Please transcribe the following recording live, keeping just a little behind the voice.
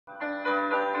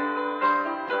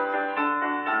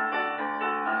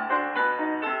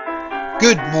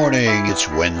Good morning. It's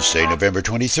Wednesday, November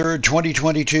 23rd,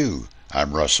 2022.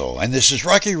 I'm Russell, and this is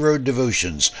Rocky Road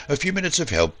Devotions, a few minutes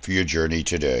of help for your journey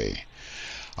today.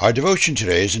 Our devotion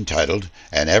today is entitled,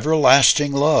 An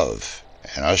Everlasting Love,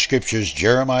 and our scripture is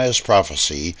Jeremiah's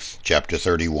prophecy, chapter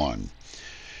 31.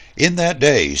 In that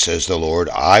day, says the Lord,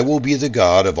 I will be the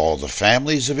God of all the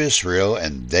families of Israel,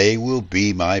 and they will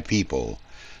be my people.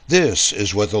 This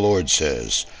is what the Lord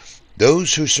says.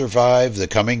 Those who survive the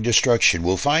coming destruction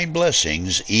will find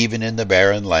blessings even in the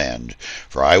barren land,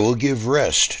 for I will give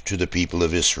rest to the people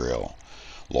of Israel.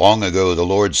 Long ago the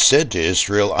Lord said to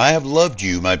Israel, I have loved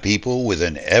you, my people, with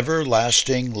an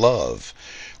everlasting love.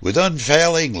 With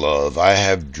unfailing love I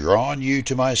have drawn you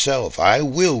to myself. I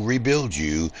will rebuild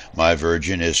you, my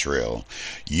virgin Israel.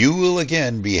 You will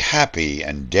again be happy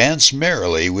and dance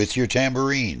merrily with your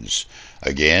tambourines.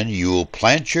 Again you will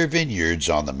plant your vineyards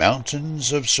on the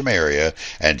mountains of Samaria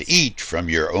and eat from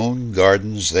your own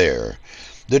gardens there.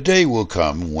 The day will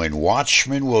come when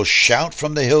watchmen will shout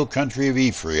from the hill country of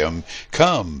Ephraim,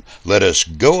 Come, let us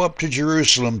go up to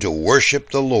Jerusalem to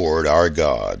worship the Lord our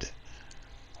God.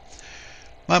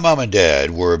 My mom and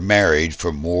dad were married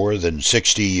for more than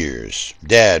 60 years.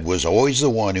 Dad was always the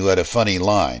one who had a funny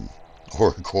line, or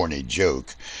a corny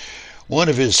joke. One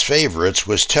of his favorites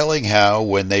was telling how,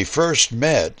 when they first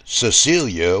met,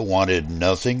 Cecilia wanted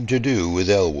nothing to do with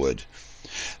Elwood.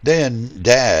 Then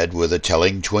Dad, with a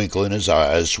telling twinkle in his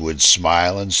eyes, would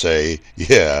smile and say,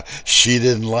 Yeah, she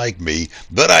didn't like me,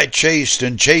 but I chased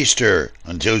and chased her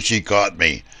until she caught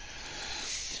me.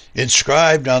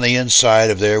 Inscribed on the inside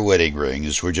of their wedding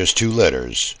rings were just two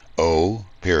letters,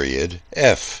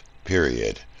 O.F.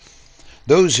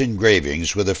 Those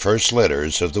engravings were the first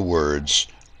letters of the words,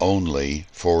 Only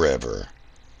Forever.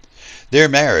 Their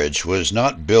marriage was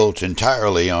not built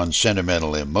entirely on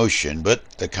sentimental emotion,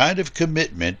 but the kind of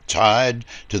commitment tied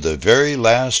to the very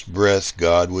last breath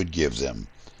God would give them.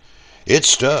 It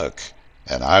stuck,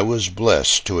 and I was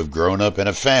blessed to have grown up in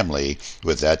a family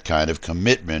with that kind of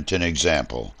commitment and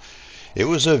example. It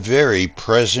was a very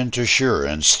present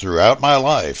assurance throughout my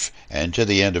life, and to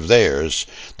the end of theirs,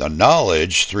 the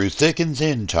knowledge through thick and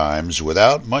thin times,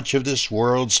 without much of this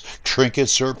world's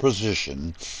trinkets or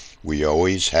position, we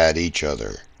always had each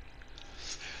other.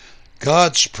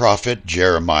 God's prophet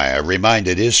Jeremiah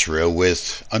reminded Israel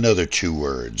with another two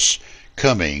words,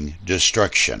 coming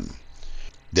destruction.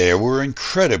 There were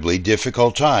incredibly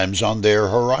difficult times on their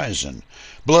horizon.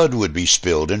 Blood would be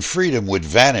spilled and freedom would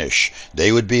vanish.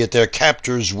 They would be at their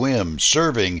captor's whim,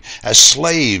 serving as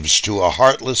slaves to a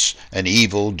heartless and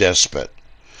evil despot.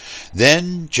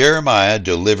 Then Jeremiah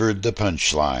delivered the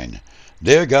punchline.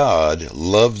 Their God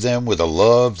loved them with a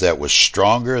love that was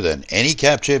stronger than any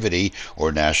captivity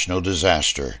or national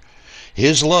disaster.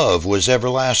 His love was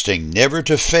everlasting, never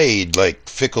to fade like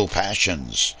fickle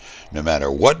passions. No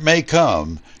matter what may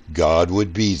come, God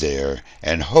would be there,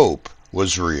 and hope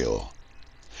was real.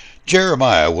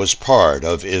 Jeremiah was part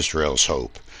of Israel's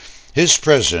hope. His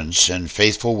presence and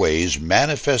faithful ways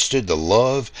manifested the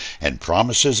love and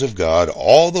promises of God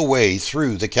all the way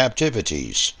through the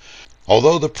captivities.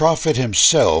 Although the prophet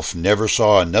himself never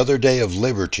saw another day of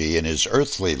liberty in his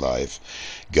earthly life,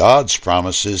 God's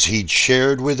promises he'd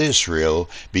shared with Israel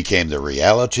became the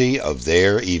reality of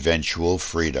their eventual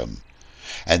freedom.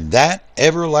 And that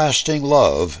everlasting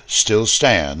love still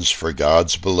stands for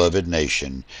God's beloved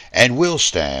nation and will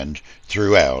stand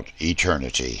throughout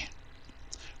eternity.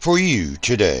 For you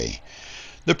today,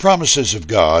 the promises of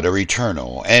God are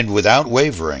eternal and without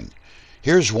wavering.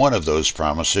 Here's one of those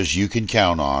promises you can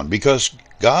count on because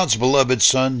God's beloved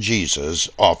Son Jesus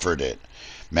offered it.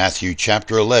 Matthew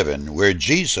chapter 11, where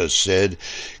Jesus said,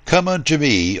 Come unto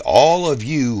me, all of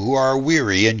you who are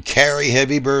weary and carry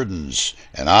heavy burdens,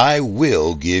 and I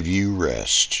will give you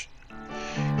rest.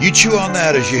 You chew on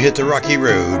that as you hit the rocky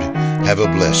road. Have a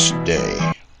blessed day.